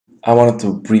I wanted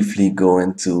to briefly go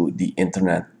into the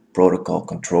Internet Protocol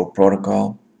Control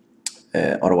Protocol,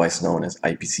 otherwise known as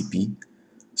IPCP.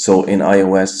 So in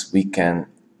iOS, we can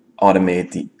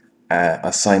automate the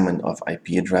assignment of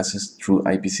IP addresses through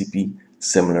IPCP,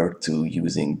 similar to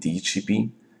using DHCP.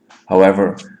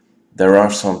 However, there are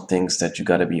some things that you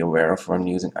got to be aware of when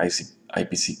using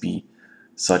IPCP,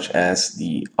 such as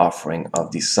the offering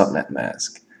of the subnet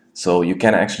mask. So you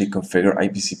can actually configure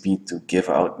IPCP to give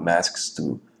out masks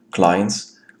to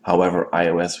clients. However,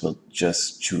 iOS will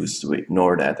just choose to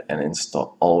ignore that and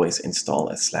always install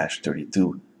a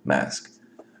 /32 mask.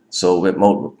 So with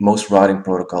most routing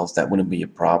protocols, that wouldn't be a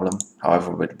problem.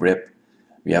 However, with RIP,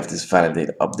 we have this validate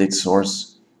update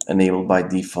source enabled by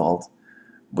default,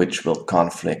 which will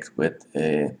conflict with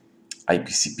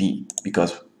IPCP,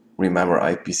 because remember,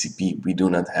 IPCP, we do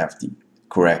not have the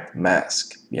correct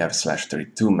mask. We have a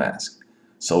 /32 mask,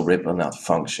 so RIP will not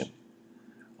function.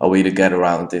 A way to get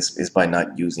around this is by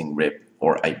not using RIP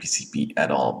or IPCP at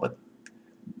all, but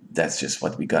that's just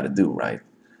what we got to do, right?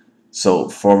 So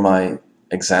for my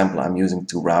example, I'm using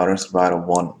two routers. Router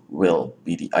 1 will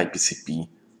be the IPCP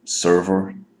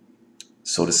server,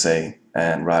 so to say,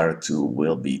 and router 2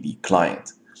 will be the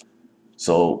client.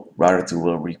 So router 2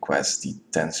 will request the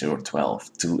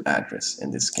 10.0.12.2 address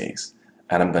in this case.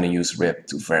 And I'm going to use RIP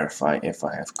to verify if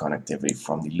I have connectivity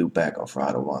from the loopback of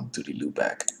router 1 to the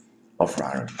loopback of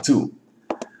router 2.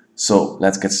 So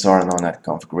let's get started on that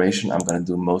configuration. I'm going to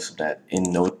do most of that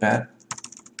in Notepad.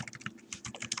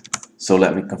 So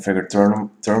let me configure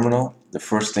terminal. The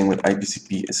first thing with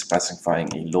IPCP is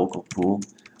specifying a local pool.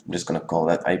 I'm just going to call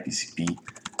that IPCP.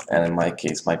 And in my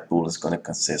case, my pool is going to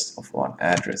consist of one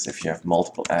address. If you have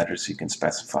multiple addresses, you can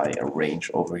specify a range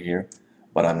over here.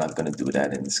 But I'm not going to do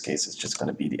that in this case. It's just going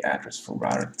to be the address for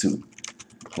router 2.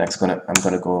 Next, I'm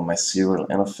going to go on my serial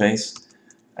interface.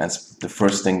 And the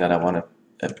first thing that I want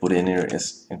to put in here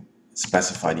is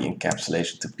specify the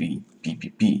encapsulation to be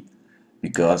PPP,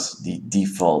 because the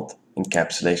default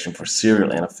encapsulation for serial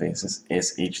interfaces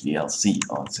is HDLC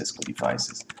on Cisco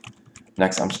devices.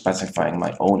 Next, I'm specifying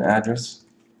my own address,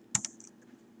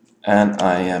 and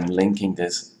I am linking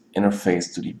this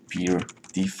interface to the peer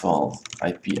default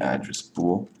IP address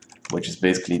pool, which is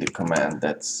basically the command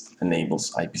that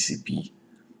enables IPCP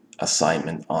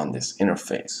assignment on this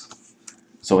interface.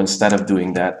 So instead of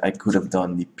doing that, I could have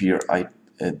done the peer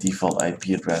default IP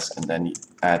address and then the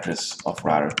address of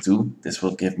router 2. This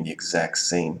will give me the exact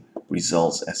same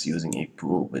results as using a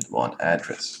pool with one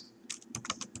address.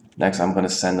 Next, I'm going to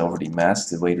send over the mask.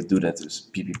 The way to do that is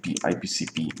PPP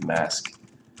IPCP mask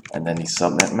and then the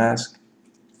subnet mask.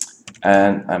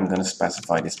 And I'm going to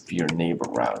specify this peer neighbor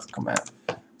route command.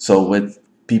 So with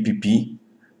PPP,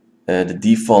 the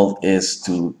default is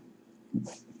to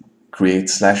create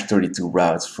 /32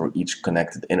 routes for each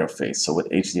connected interface. So with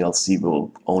HDLC,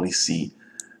 we'll only see,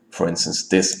 for instance,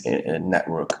 this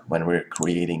network when we're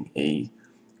creating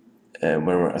when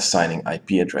we're assigning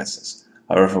IP addresses.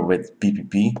 However, with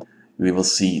PPP, we will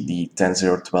see the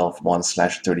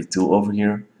 10.0.12.1/32 over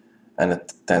here and the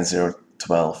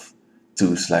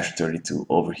 10.0.12.2/32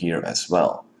 over here as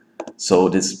well. So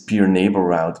this peer neighbor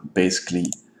route basically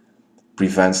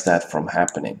prevents that from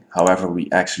happening. However, we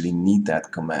actually need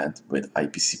that command with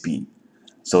IPCP.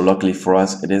 So luckily for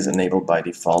us, it is enabled by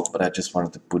default, but I just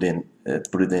wanted to put it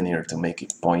in here to make a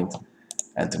point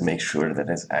and to make sure that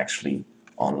it's actually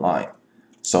online.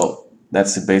 So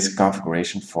that's the basic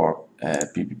configuration for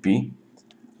PPP.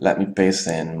 Let me paste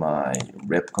in my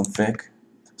RIP config.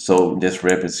 So this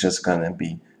RIP is just going to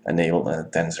be enabled on the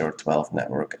 10.0.12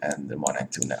 network and the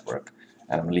 192 network.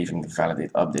 And I'm leaving the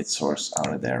validate update source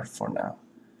out of there for now.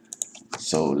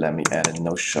 So let me add a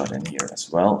no shot in here as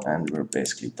well, and we're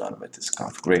basically done with this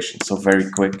configuration. So very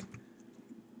quick,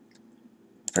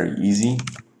 very easy.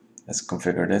 Let's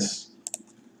configure this.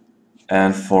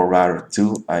 And for router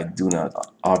 2, I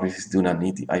obviously do not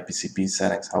need the IPCP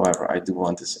settings. However, I do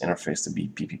want this interface to be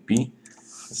PPP.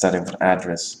 The setting for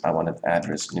address, I want an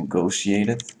address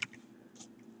negotiated.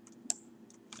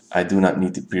 I do not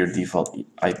need the peer default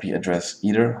IP address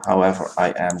either. However,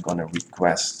 I am going to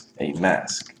request a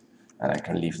mask, and I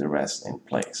can leave the rest in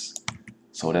place.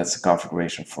 So that's the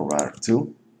configuration for router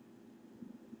 2.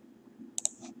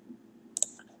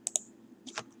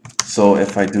 So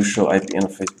if I do show IP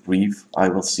interface brief, I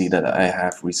will see that I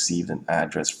have received an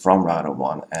address from router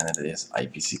 1 and it is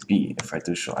IPCP. If I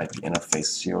do show IP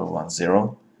interface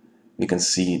 010, we can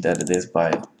see that it is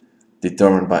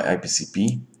determined by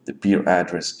IPCP. The peer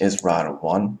address is router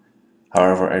 1.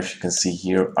 However, as you can see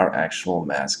here, our actual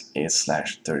mask is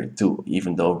 /32.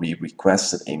 Even though we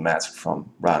requested a mask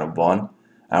from router 1,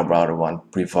 and router 1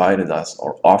 provided us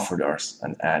or offered us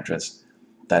an address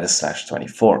that is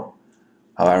 /24.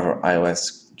 However,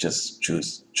 iOS just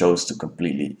chose to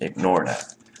completely ignore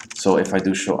that. So if I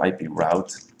do show IP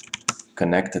route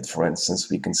connected, for instance,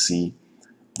 we can see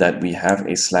that we have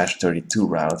a /32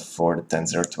 route for the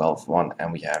 10.0.12 one,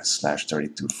 and we have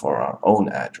 /32 for our own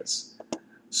address.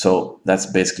 So that's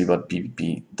basically what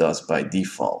PPP does by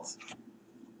default.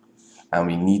 And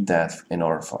we need that in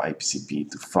order for IPCP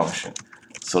to function.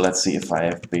 So let's see if I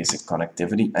have basic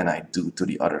connectivity, and I do to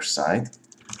the other side.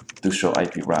 To show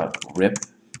IP route RIP,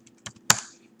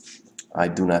 I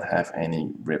do not have any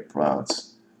RIP routes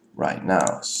right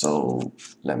now. So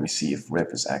let me see if RIP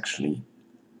is actually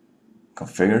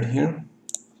configured here.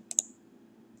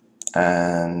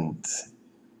 And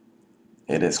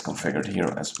it is configured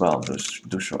here as well.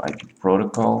 Do show IP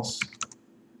protocols.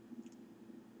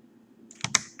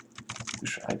 Do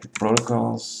show IP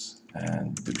protocols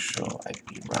and do show IP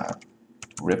route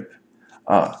RIP.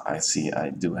 Ah, I see I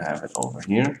do have it over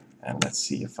here. And let's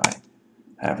see if I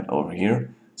have it over here.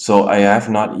 So I have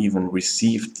not even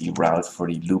received the route for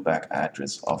the loopback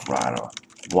address of router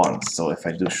 1. So if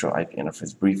I do show IP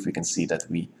interface brief, we can see that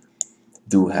we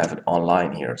do have it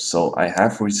online here. So I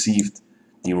have received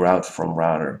the route from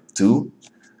router 2.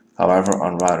 However,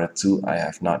 on router 2, I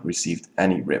have not received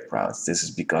any RIP routes. This is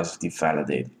because of the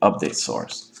validate update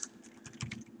source.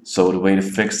 So the way to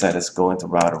fix that is go into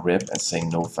router RIP and say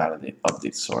no validate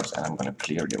update source, and I'm going to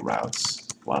clear the routes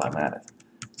while I'm at it.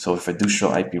 So if I do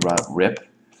show IP route RIP,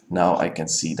 now I can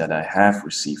see that I have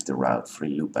received the route for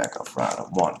the loopback of router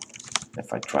 1.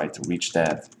 If I try to reach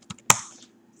that,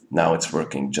 now it's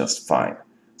working just fine.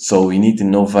 So we need the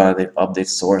no validate update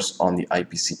source on the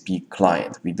IPCP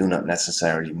client. We do not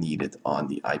necessarily need it on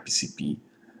the IPCP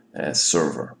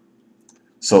server.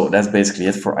 So that's basically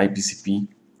it for IPCP.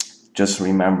 Just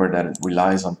remember that it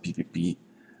relies on PPP,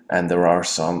 and there are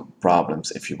some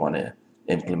problems if you want to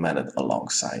implement it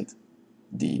alongside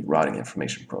the routing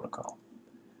information protocol.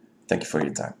 Thank you for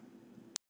your time.